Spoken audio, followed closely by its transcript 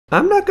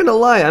I'm not gonna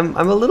lie, I'm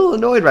a little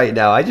annoyed right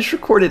now. I just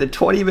recorded a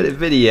 20-minute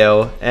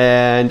video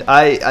and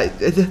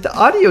the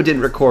audio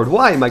didn't record.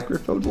 Why,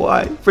 microphone?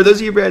 Why? For those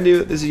of you brand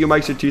new, this is your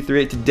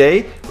Mixer238.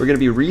 Today we're gonna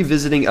be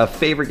revisiting a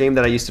favorite game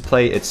that I used to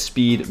play. It's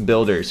Speed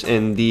Builders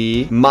in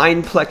the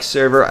Mineplex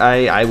server.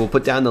 I will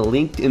put down the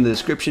link in the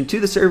description to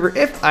the server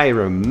if I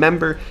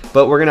remember.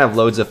 But we're gonna have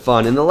loads of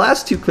fun. In the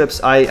last two clips,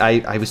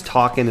 I was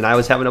talking and I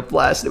was having a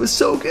blast. It was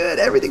so good.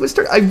 Everything was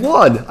I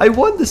won. I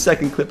won the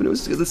second clip and it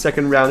was the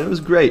second round. And it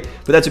was great.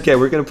 But that's okay,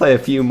 we're gonna play a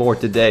few more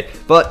today.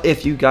 But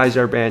if you guys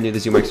are brand new,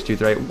 this is your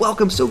Mixer238.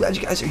 Welcome, so glad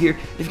you guys are here.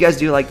 If you guys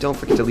do like, don't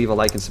forget to leave a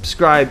like and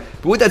subscribe.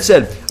 But with that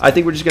said, I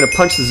think we're just gonna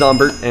punch the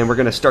zombert and we're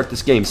gonna start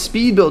this game.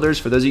 Speed Builders,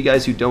 for those of you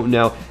guys who don't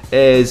know,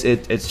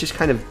 it's just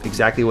kind of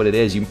exactly what it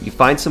is. You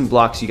find some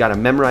blocks, you gotta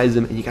memorize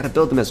them, and you gotta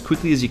build them as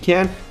quickly as you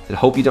can and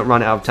hope you don't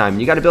run out of time.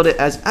 You gotta build it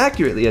as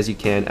accurately as you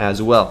can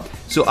as well.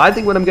 So I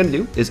think what I'm gonna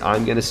do is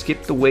I'm gonna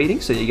skip the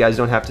waiting so that you guys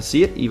don't have to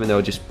see it, even though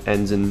it just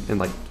ends in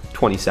like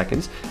 20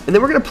 seconds, and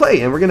then we're gonna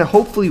play and we're gonna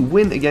hopefully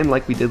win again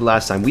like we did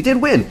last time. We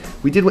did win,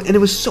 and it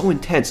was so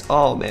intense.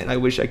 Oh man, I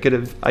wish you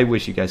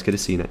guys could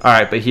have seen it. All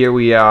right, but here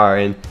we are,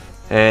 and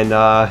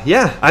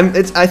yeah,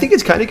 I think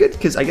it's kind of good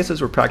because I guess those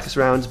were practice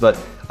rounds, but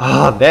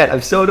oh man,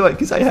 I'm so annoyed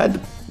because I had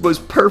the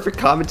most perfect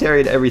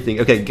commentary and everything.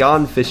 Okay,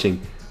 gone fishing.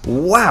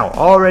 Wow,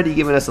 already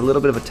giving us a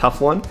little bit of a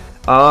tough one.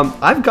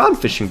 I've gone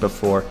fishing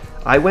before.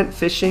 I went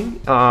fishing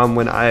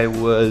when I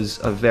was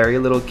a very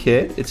little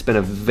kid. It's been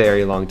a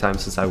very long time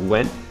since I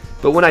went.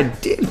 But when I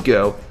did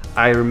go,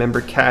 I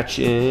remember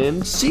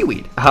catching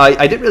seaweed.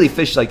 I didn't really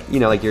fish like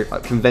your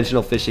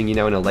conventional fishing, in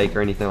a lake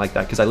or anything like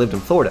that, because I lived in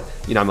Florida.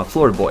 I'm a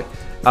Florida boy.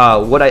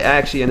 What I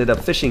actually ended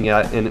up fishing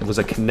at, and it was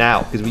a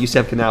canal, because we used to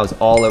have canals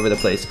all over the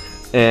place.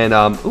 And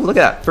ooh, look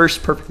at that,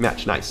 first perfect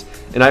match, nice.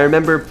 And I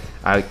remember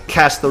I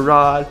cast the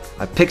rod,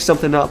 I picked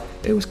something up,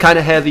 it was kind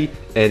of heavy,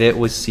 and it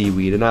was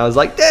seaweed. And I was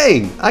like,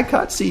 dang, I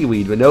caught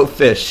seaweed but no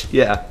fish.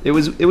 Yeah, it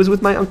was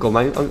with my uncle,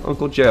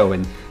 Uncle Joe,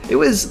 and it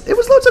was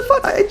loads of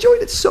fun. I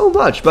enjoyed it so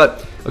much.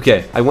 But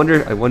okay, I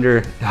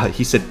wonder.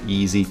 He said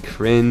easy,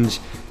 cringe,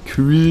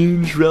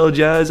 real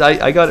jazz.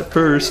 I got it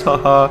first,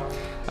 haha.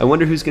 I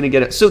wonder who's gonna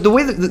get it. So the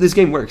way that this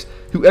game works,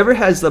 whoever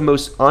has the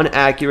most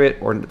inaccurate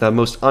or the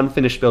most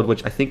unfinished build,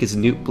 which I think is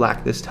Newt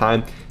Black this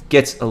time,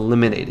 gets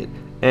eliminated.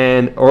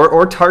 And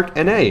or Tark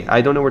NA.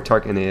 I don't know where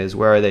Tark NA is.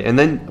 Where are they? And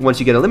then once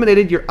you get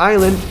eliminated, your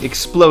island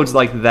explodes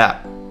like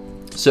that.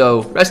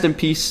 So rest in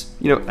peace,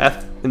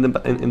 F in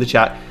the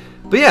chat.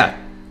 But yeah.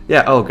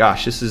 Oh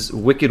gosh, this is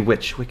Wicked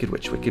Witch.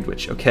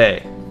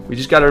 Okay, we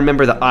just gotta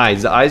remember the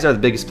eyes. The eyes are the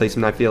biggest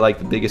placement. I feel like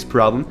the biggest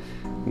problem.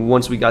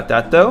 Once we got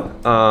that though,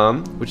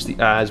 which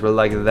the eyes were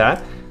like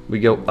that,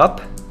 we go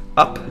up,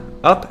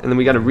 and then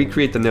we gotta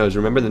recreate the nose.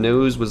 Remember the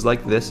nose was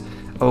like this.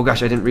 Oh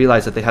gosh, I didn't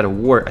realize that they had a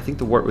wart. I think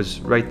the wart was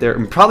right there,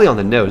 and probably on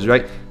the nose,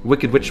 right?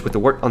 Wicked Witch with the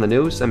wart on the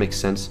nose, that makes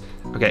sense.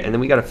 Okay, and then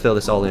we gotta fill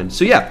this all in.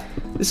 So yeah,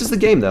 this is the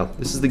game though.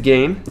 This is the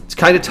game. It's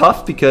kind of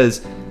tough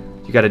because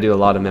you got to do a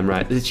lot of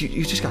memorizing.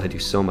 You just got to do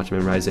so much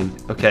memorizing.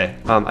 Okay,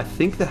 I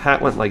think the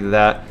hat went like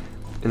that,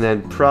 and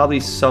then probably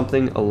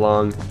something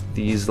along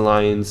these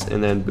lines,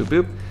 and then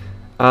boop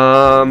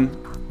boop.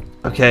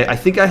 Okay, I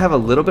think I have a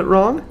little bit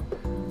wrong,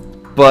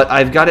 but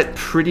I've got it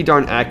pretty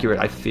darn accurate,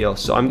 I feel.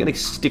 So I'm gonna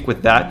stick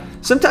with that.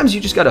 Sometimes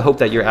you just gotta hope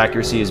that your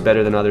accuracy is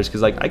better than others,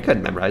 because like I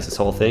couldn't memorize this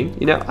whole thing.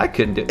 I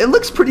couldn't do it. It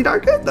looks pretty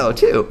darn good though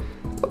too.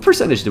 What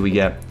percentage do we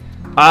get?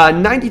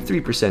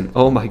 93%.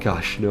 Oh my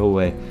gosh, no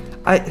way.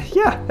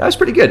 Yeah, that was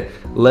pretty good.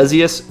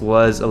 Lesius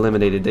was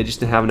eliminated. They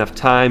just didn't have enough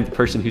time. The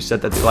person who said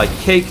that they like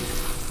cake,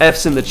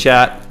 F's in the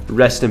chat.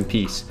 Rest in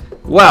peace.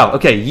 Wow.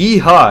 Okay.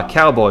 Yeehaw,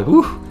 cowboy.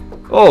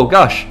 Whew. Oh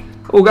gosh.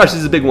 This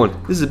is a big one.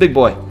 This is a big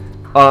boy.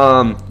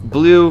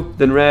 Blue,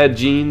 then red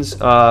jeans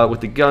with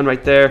the gun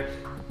right there.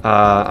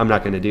 I'm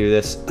not gonna do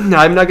this.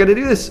 I'm not gonna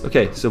do this.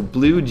 Okay. So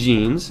blue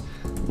jeans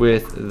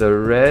with the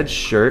red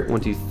shirt. 1,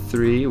 2,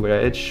 3.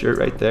 Red shirt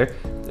right there.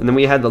 And then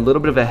we had a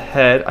little bit of a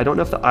head. I don't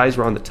know if the eyes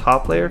were on the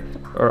top layer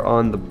or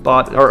on the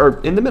bottom,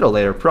 or in the middle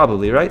layer,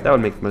 probably, right? That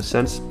would make the most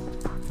sense.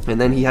 And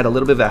then he had a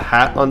little bit of a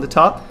hat on the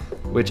top,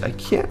 which I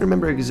can't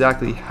remember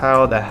exactly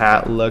how the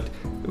hat looked.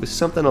 It was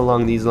something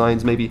along these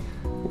lines, maybe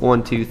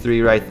 1, 2,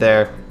 3 right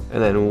there,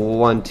 and then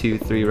 1, 2,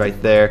 3 right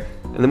there.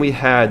 And then we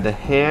had the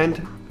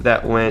hand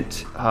that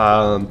went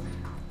out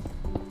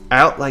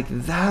like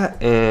that,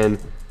 and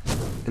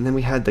then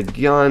we had the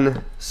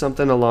gun,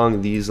 something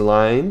along these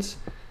lines.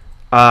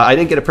 I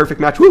didn't get a perfect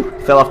match. Woo!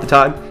 Fell off the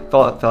time.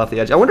 Fell off the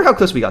edge. I wonder how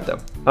close we got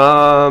though.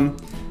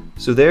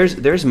 So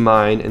there's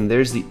mine, and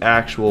there's the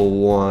actual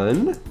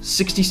one.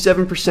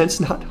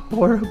 67%'s not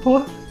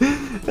horrible.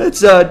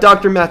 That's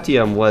Dr.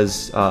 Matium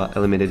was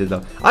eliminated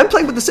though. I'm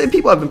playing with the same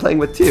people I've been playing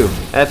with too.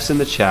 F's in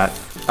the chat.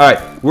 All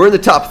right, we're in the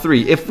top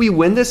 3. If we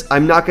win this,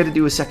 I'm not gonna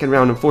do a second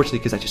round, unfortunately,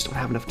 because I just don't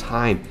have enough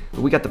time. But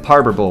we got the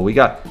Parber Bowl. We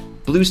got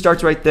blue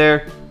starts right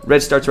there.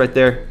 Red starts right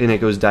there, and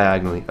it goes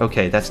diagonally.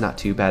 Okay, that's not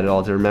too bad at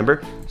all to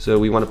remember. So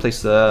we want to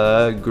place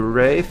the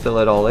gray, fill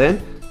it all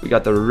in. We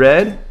got the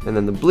red, and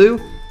then the blue,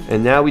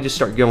 and now we just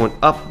start going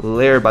up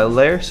layer by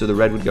layer. So the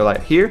red would go right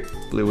here,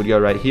 blue would go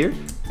right here,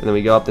 and then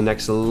we go up the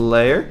next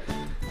layer.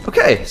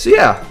 Okay, so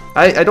yeah,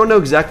 I don't know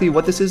exactly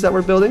what this is that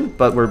we're building,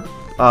 but we're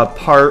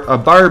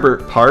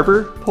barber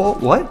pole?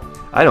 What?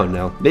 I don't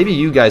know. Maybe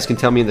you guys can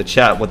tell me in the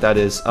chat what that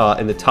is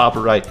in the top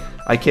right.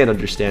 I can't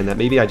understand that.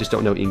 Maybe I just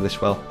don't know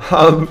English well.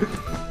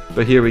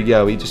 But here we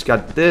go. We just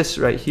got this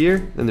right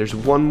here. Then there's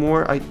one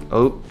more.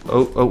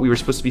 Oh, we were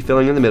supposed to be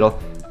filling in the middle.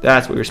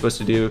 That's what we were supposed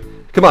to do.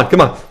 Come on,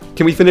 come on.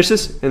 Can we finish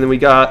this? And then we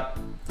got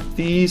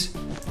these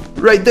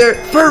right there.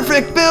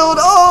 Perfect build.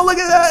 Oh, look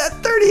at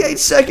that. 38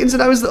 seconds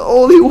and I was the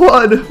only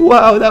one.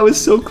 Wow, that was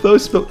so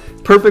close. But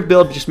perfect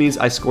build just means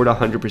I scored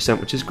 100%,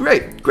 which is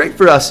great. Great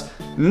for us.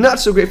 Not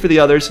so great for the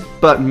others.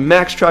 But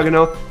Max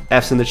Trogano,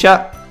 F's in the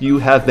chat. You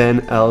have been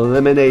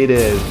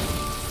eliminated.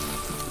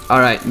 All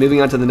right,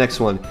 moving on to the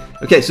next one.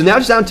 Okay, so now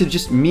it's down to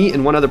just me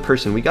and one other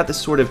person. We got this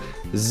sort of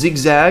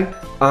zigzag.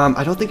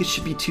 I don't think it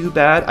should be too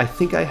bad. I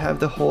think I have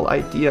the whole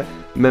idea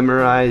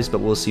memorized, but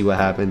we'll see what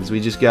happens.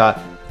 We just got,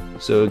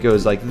 so it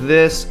goes like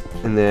this,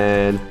 and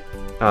then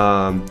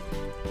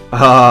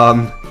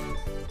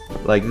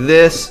like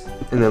this,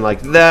 and then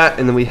like that,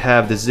 and then we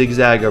have the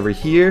zigzag over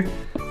here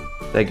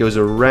that goes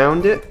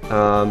around it,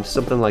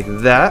 something like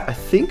that. I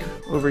think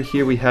over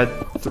here we had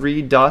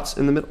 3 dots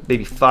in the middle,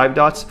 maybe 5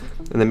 dots,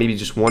 and then maybe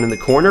just 1 in the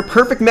corner.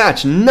 Perfect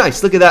match.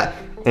 Nice. Look at that.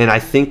 And I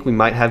think we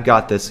might have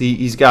got this.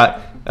 He's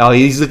got, oh,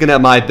 he's looking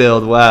at my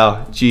build.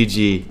 Wow.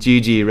 GG.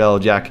 GG,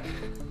 Reljack.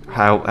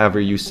 However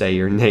you say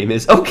your name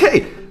is.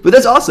 Okay, but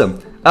that's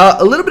awesome.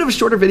 A little bit of a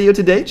shorter video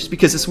today just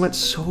because this went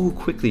so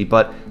quickly,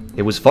 but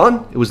it was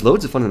fun. It was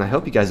loads of fun, and I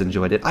hope you guys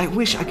enjoyed it. I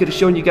wish I could have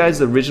shown you guys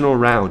the original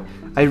round.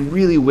 I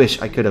really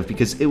wish I could have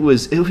because it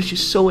was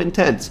just so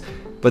intense.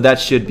 But that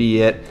should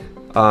be it.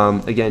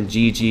 Again,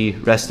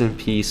 GG, rest in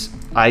peace.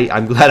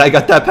 I'm glad I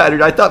got that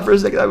pattern. I thought for a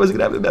second I wasn't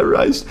gonna have it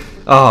memorized.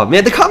 Oh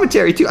man, the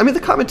commentary too. I mean, the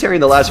commentary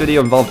in the last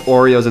video involved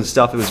Oreos and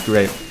stuff. It was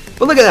great.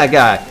 But look at that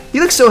guy. He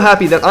looks so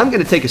happy that I'm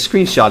gonna take a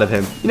screenshot of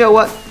him. You know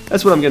what?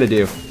 That's what I'm gonna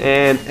do.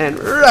 And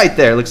right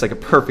there, looks like a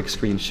perfect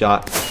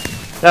screenshot.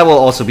 That will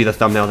also be the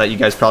thumbnail that you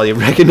guys probably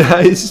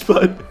recognize,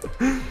 but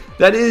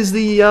that is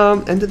the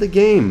end of the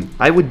game.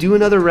 I would do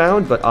another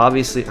round, but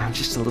obviously I'm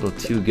just a little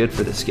too good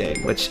for this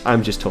game, which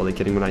I'm just totally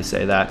kidding when I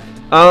say that.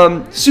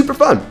 Super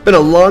fun. Been a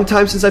long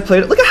time since I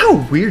played it. Look at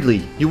how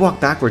weirdly you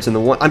walk backwards in the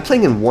one. I'm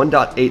playing in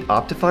 1.8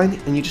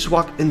 Optifine, and you just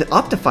walk, and the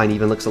Optifine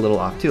even looks a little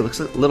off too. It looks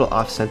a little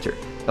off center.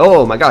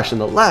 Oh my gosh,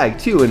 and the lag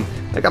too, and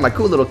I got my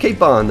cool little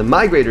cape on, the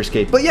Migrator's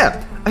cape. But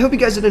yeah, I hope you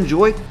guys did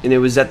enjoy, and it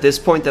was at this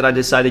point that I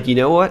decided, you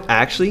know what,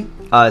 actually,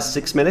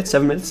 6 minutes,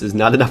 7 minutes is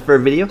not enough for a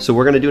video, so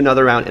we're gonna do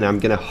another round, and I'm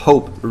gonna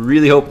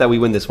really hope that we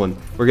win this one.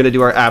 We're gonna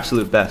do our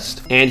absolute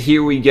best. And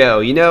here we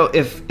go. You know,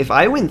 if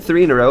I win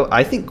 3 in a row,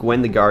 I think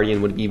Gwen the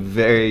Guardian would be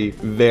very,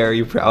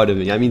 very proud of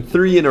me. I mean,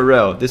 3 in a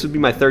row. This would be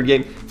my 3rd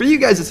game. For you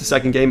guys, it's the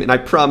 2nd game, and I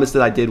promise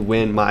that I did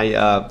win my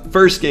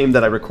 1st game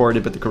that I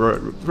recorded, but the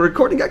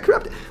recording got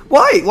corrupted.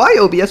 Why,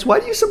 OBS? Why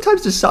do you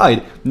sometimes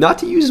decide not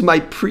to use my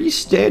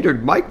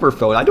pre-standard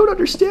microphone? I don't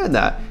understand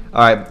that.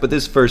 Alright, but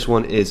this first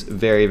one is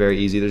very, very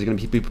easy. There's going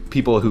to be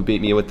people who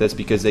beat me with this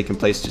because they can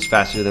place just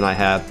faster than I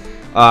have.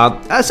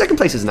 2nd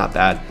place is not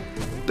bad.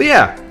 But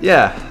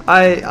yeah,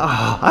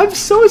 I'm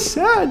so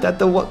sad that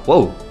the one...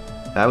 Whoa,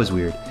 that was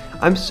weird.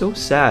 I'm so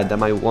sad that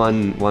my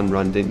one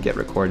run didn't get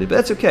recorded, but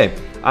that's okay.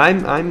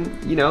 I'm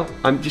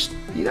just,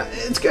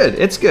 it's good.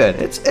 It's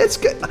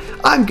good.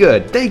 I'm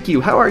good. Thank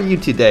you. How are you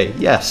today?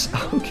 Yes.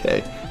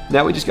 Okay.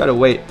 Now we just gotta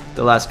wait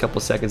the last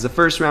couple seconds. The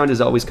first round is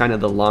always kind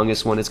of the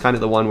longest one. It's kind of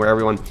the one where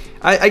everyone,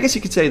 I guess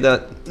you could say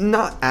that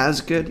not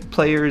as good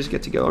players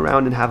get to go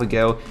around and have a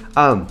go.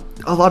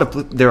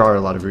 There are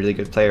a lot of really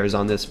good players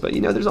on this, but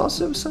there's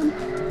also some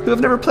who have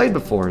never played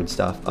before and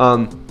stuff.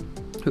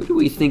 Who do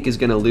we think is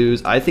gonna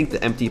lose? I think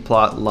the empty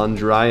plot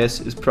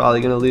Laundrias is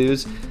probably gonna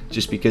lose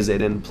just because they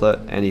didn't put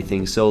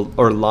anything.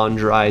 Or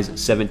Laundries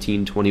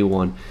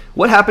 1721.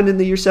 What happened in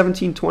the year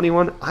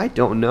 1721? I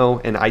don't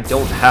know, and I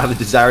don't have a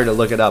desire to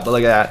look it up. But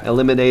look at that,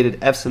 eliminated.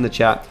 F's in the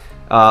chat.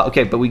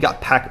 Okay, but we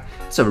got Pac.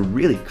 It's a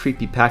really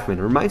creepy Pac-Man.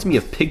 It reminds me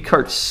of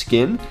Pigcart's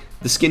skin,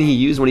 the skin he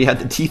used when he had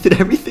the teeth and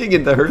everything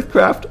in the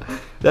Hearthcraft.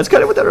 That's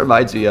kind of what that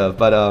reminds me of.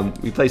 But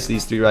we place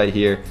these 3 right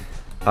here.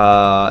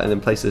 And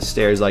then place the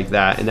stairs like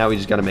that, and now we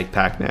just got to make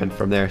Pac-Man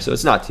from there, so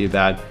it's not too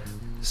bad.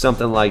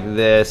 Something like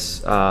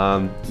this.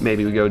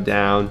 Maybe we go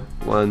down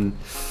 1.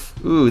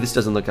 Ooh, this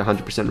doesn't look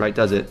 100% right,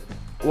 does it?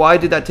 Why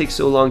did that take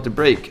so long to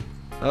break?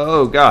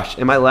 Oh gosh,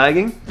 am I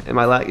lagging?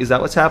 Is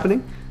that what's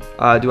happening?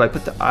 Do I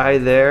put the eye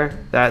there,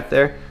 that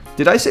there?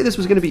 Did I say this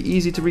was going to be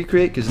easy to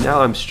recreate? Because now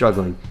I'm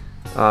struggling.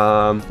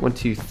 1,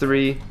 2,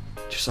 3,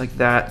 just like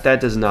that. That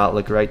does not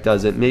look right,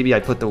 does it? Maybe I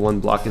put the 1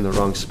 block in the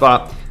wrong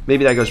spot.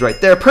 Maybe that goes right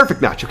there.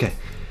 Perfect match. Okay.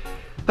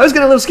 I was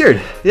getting a little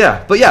scared.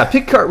 Yeah, but yeah,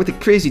 Pigcart with the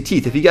crazy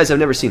teeth. If you guys have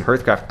never seen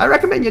Hearthcraft, I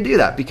recommend you do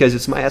that because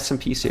it's my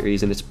SMP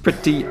series and it's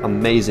pretty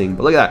amazing.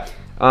 But look at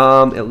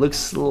that. It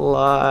looks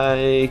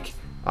like,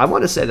 I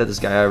want to say that this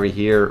guy over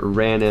here,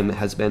 Random,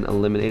 has been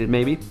eliminated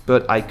maybe,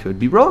 but I could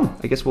be wrong.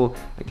 I guess we'll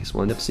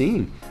end up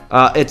seeing.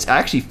 It's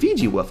actually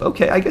Fiji Wolf.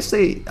 Okay, I guess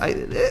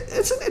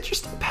it's an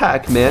interesting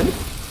pack, man.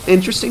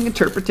 interesting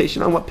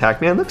interpretation on what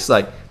Pac-Man looks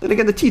like. Then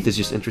again, the teeth is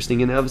just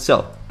interesting in and of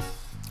itself.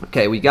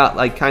 Okay, we got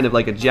like kind of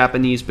like a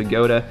Japanese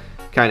pagoda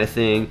kind of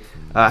thing.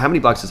 How many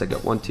blocks does that go?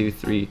 1, 2,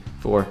 3,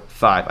 4,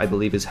 5, I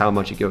believe is how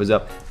much it goes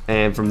up.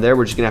 And from there,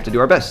 we're just gonna have to do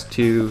our best.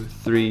 2,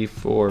 3,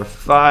 4,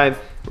 5.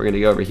 We're gonna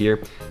go over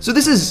here. So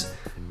this is,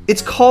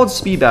 it's called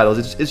speed battles.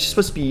 It's just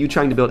supposed to be you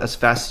trying to build as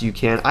fast as you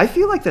can. I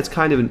feel like that's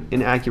kind of an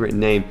inaccurate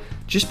name,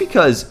 just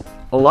because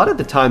a lot of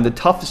the time, the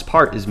toughest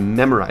part is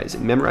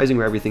memorizing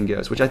where everything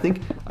goes, which I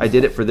think I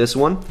did it for this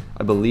one.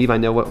 I believe I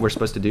know what we're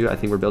supposed to do. I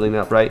think we're building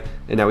that up right,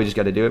 and now we just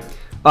got to do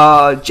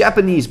it.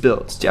 Japanese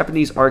builds.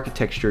 Japanese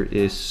architecture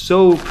is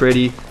so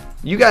pretty.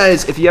 You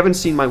guys, if you haven't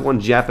seen my one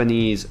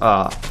Japanese,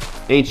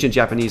 ancient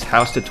Japanese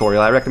house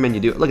tutorial, I recommend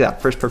you do it. Look at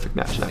that, first perfect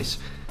match, nice.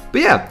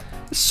 But yeah,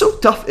 it's so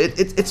tough.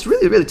 It's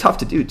really, really tough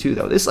to do too,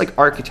 though. This like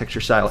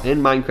architecture style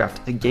in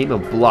Minecraft, a game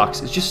of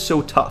blocks, is just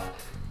so tough.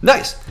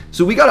 Nice.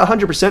 So we got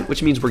 100%,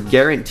 which means we're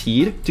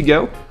guaranteed to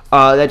go.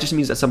 That just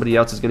means that somebody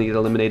else is going to get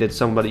eliminated.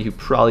 Somebody who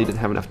probably didn't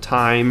have enough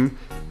time,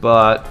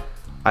 but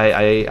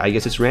I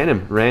guess it's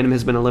random. Random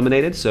has been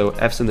eliminated, so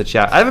F's in the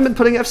chat. I haven't been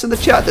putting F's in the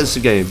chat this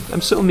game.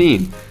 I'm so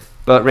mean.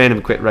 But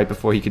random quit right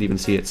before he could even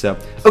see it. So,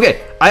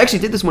 okay, I actually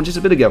did this one just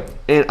a bit ago,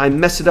 and I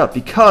messed it up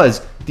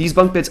because these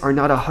bunk beds are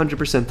not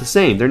 100% the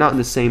same. They're not in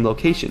the same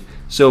location.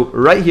 So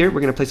right here,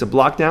 we're going to place a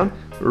block down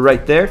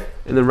right there,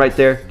 and then right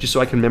there, just so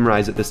I can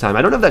memorize it this time.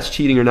 I don't know if that's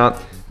cheating or not.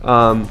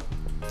 And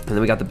then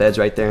we got the beds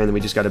right there, and then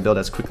we just got to build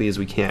as quickly as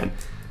we can.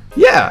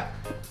 Yeah,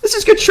 this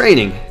is good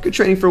training. Good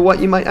training for what,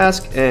 you might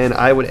ask? And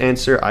I would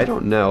answer, I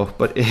don't know,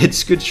 but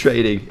it's good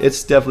training.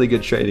 It's definitely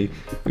good training.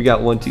 We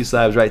got 1, 2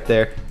 slabs right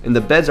there, and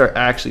the beds are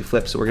actually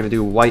flipped, so we're going to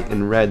do white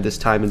and red this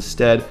time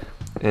instead.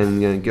 And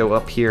I'm going to go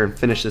up here and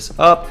finish this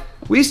up.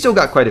 We still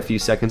got quite a few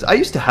seconds. I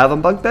used to have a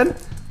bunk bed.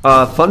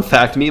 Fun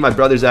fact, me and my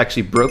brothers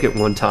actually broke it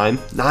one time.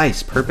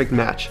 Nice, perfect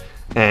match.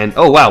 And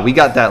oh wow, we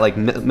got that like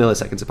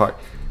milliseconds apart.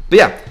 But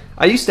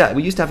yeah,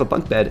 we used to have a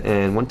bunk bed,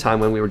 and one time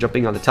when we were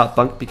jumping on the top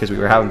bunk because we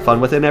were having fun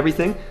with it and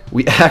everything,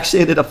 we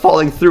actually ended up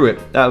falling through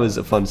it. That was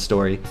a fun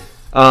story.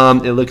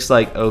 It looks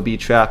like OB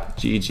trap,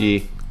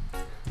 GG.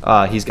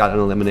 He's gotten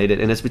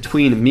eliminated, and it's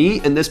between me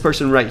and this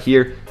person right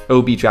here,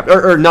 OB trap,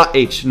 or not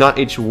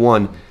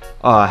H1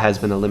 has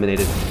been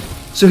eliminated.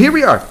 So here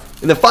we are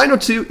in the final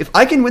 2. If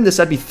I can win this,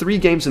 that'd be 3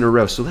 games in a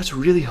row. So let's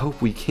really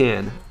hope we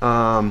can.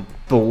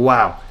 But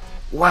wow,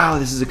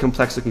 this is a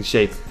complex looking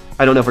shape.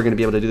 I don't know if we're gonna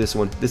be able to do this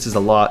one. This is a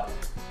lot.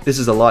 This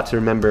is a lot to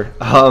remember.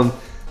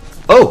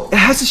 Oh, it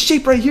has a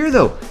shape right here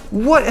though.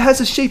 What? It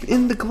has a shape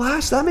in the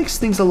glass? That makes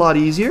things a lot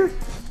easier.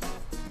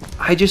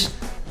 I just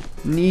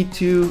need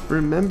to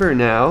remember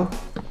now.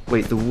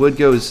 Wait, the wood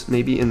goes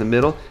maybe in the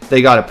middle.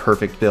 They got a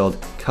perfect build.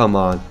 Come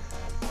on.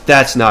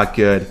 That's not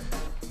good.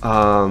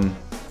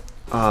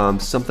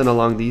 Something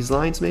along these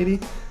lines maybe?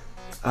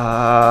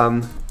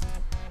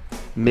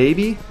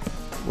 Maybe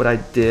what I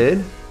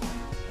did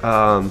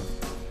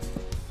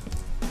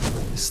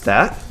is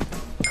that.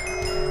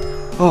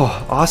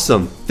 Oh,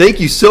 awesome. Thank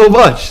you so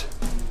much.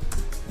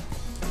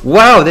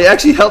 Wow, they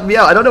actually helped me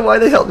out. I don't know why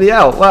they helped me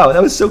out. Wow,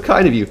 that was so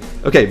kind of you.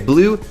 Okay,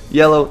 blue,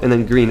 yellow, and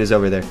then green is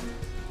over there.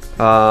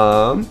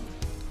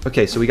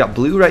 Okay, so we got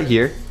blue right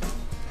here,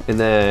 and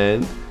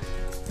then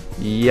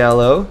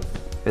yellow,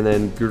 and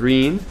then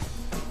green,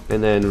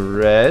 and then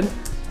red,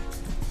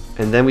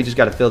 and then we just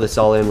got to fill this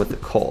all in with the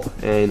coal,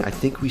 and I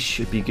think we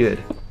should be good.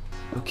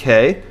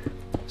 Okay,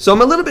 so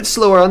I'm a little bit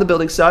slower on the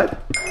building side,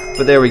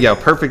 but there we go,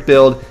 perfect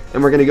build,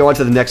 and we're gonna go on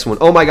to the next one.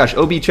 Oh my gosh,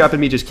 OB Trap and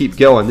me just keep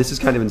going. This is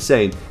kind of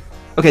insane.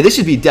 Okay, this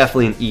should be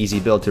definitely an easy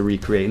build to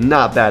recreate.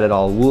 Not bad at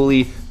all.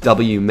 Woolly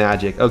W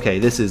Magic. Okay,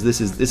 this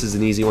is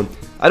an easy one.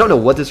 I don't know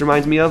what this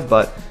reminds me of,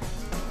 but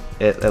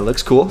it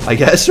looks cool, I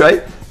guess,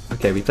 right?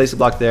 Okay, we place a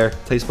block there,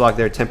 place a block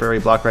there, temporary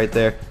block right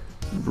there.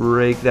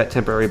 Break that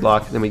temporary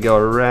block, then we go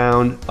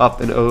around, up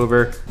and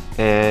over,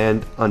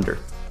 and under.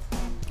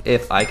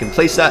 If I can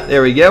place that,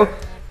 there we go.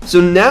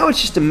 So now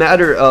it's just a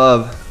matter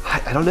of,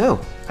 I don't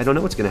know. I don't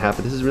know what's gonna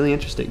happen. This is really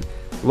interesting.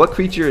 What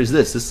creature is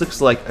this? This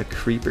looks like a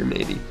creeper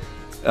maybe.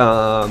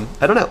 I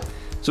don't know.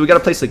 So we gotta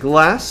place the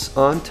glass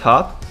on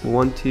top.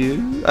 1,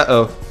 2,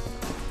 uh-oh.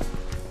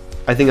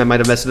 I think I might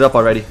have messed it up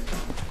already.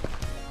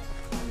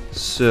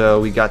 So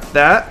we got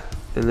that,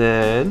 and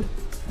then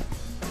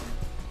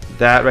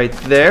that right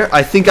there.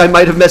 I think I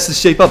might have messed this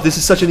shape up. This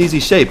is such an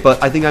easy shape,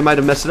 but I think I might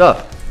have messed it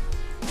up.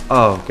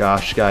 Oh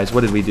gosh, guys,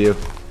 what did we do?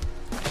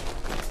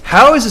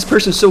 How is this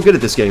person so good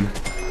at this game?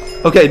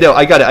 Okay, no,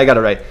 I got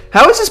it right.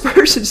 How is this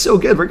person so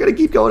good? We're gonna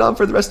keep going on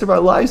for the rest of our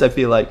lives, I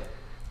feel like.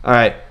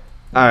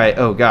 Alright,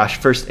 oh gosh,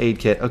 first aid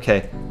kit.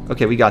 Okay,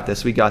 we got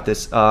this, we got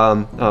this.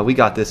 We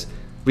got this.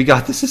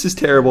 This is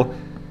terrible.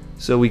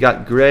 So we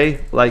got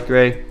gray, light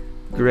gray,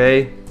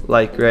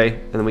 light gray,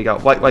 and then we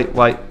got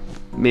white,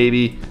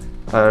 maybe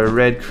a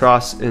red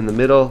cross in the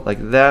middle,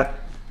 like that.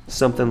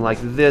 Something like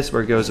this,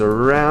 where it goes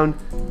around,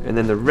 and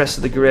then the rest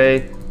of the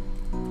gray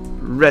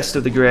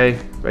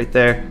right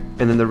there,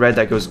 and then the red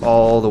that goes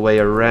all the way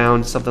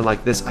around, something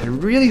like this. I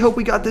really hope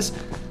we got this.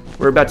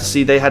 We're about to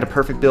see they had a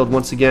perfect build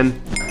once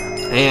again,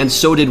 and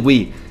so did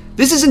we.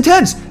 This is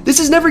intense. This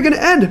is never gonna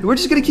end. We're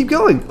just gonna keep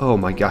going. Oh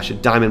my gosh, a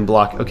diamond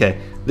block. Okay,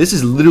 this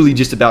is literally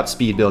just about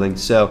speed building.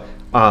 So,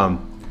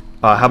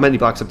 how many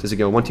blocks up does it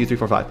go? 1, 2, 3,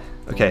 4, 5.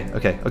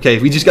 Okay.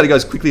 We just gotta go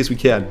as quickly as we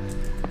can.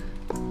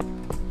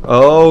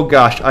 Oh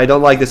gosh, I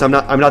don't like this. I'm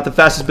not the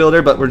fastest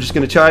builder, but we're just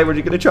gonna try. We're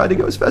gonna try to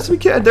go as fast as we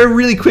can. They're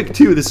really quick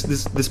too.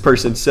 This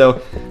person.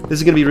 So this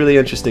is gonna be really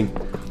interesting.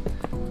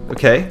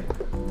 Okay,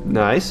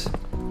 nice.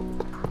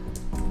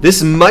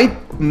 This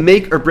might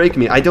make or break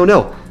me. I don't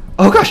know.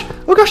 Oh gosh,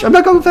 I'm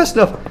not going fast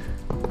enough.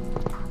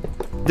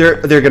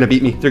 They're gonna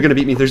beat me. They're gonna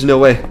beat me. There's no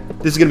way.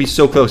 This is gonna be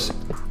so close.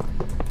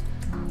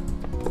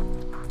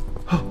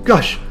 Oh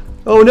gosh.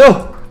 Oh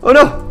no. Oh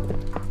no.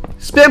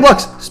 Spam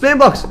blocks. Spam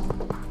blocks.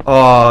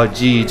 Oh,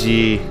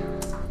 GG.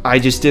 I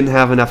just didn't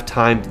have enough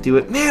time to do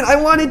it. Man, I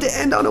wanted to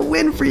end on a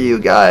win for you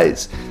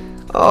guys.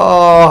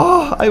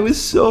 Oh, I was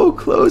so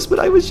close, but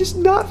I was just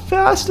not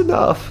fast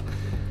enough.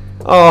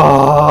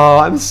 Oh,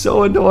 I'm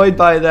so annoyed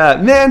by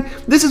that. Man,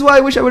 this is why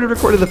I wish I would have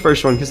recorded the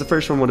first one, because the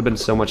first one would have been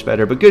so much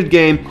better. But good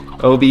game,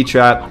 OB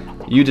Trap.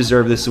 You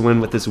deserve this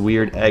win with this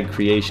weird egg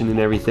creation and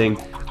everything.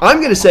 I'm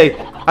going to say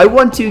I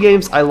won 2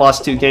 games, I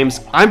lost 2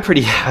 games. I'm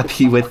pretty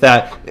happy with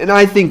that, and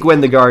I think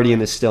Gwen the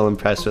Guardian is still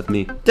impressed with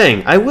me.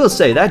 Dang, I will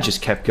say that just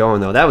kept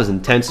going though. That was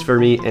intense for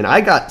me, and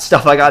I got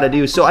stuff I got to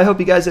do, so I hope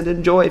you guys did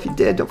enjoy. If you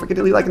did, don't forget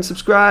to leave a like and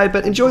subscribe,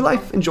 but enjoy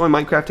life, enjoy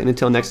Minecraft, and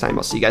until next time,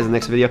 I'll see you guys in the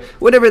next video,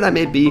 whatever that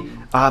may be,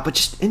 but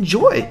just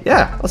enjoy.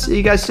 Yeah, I'll see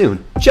you guys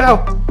soon.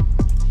 Ciao!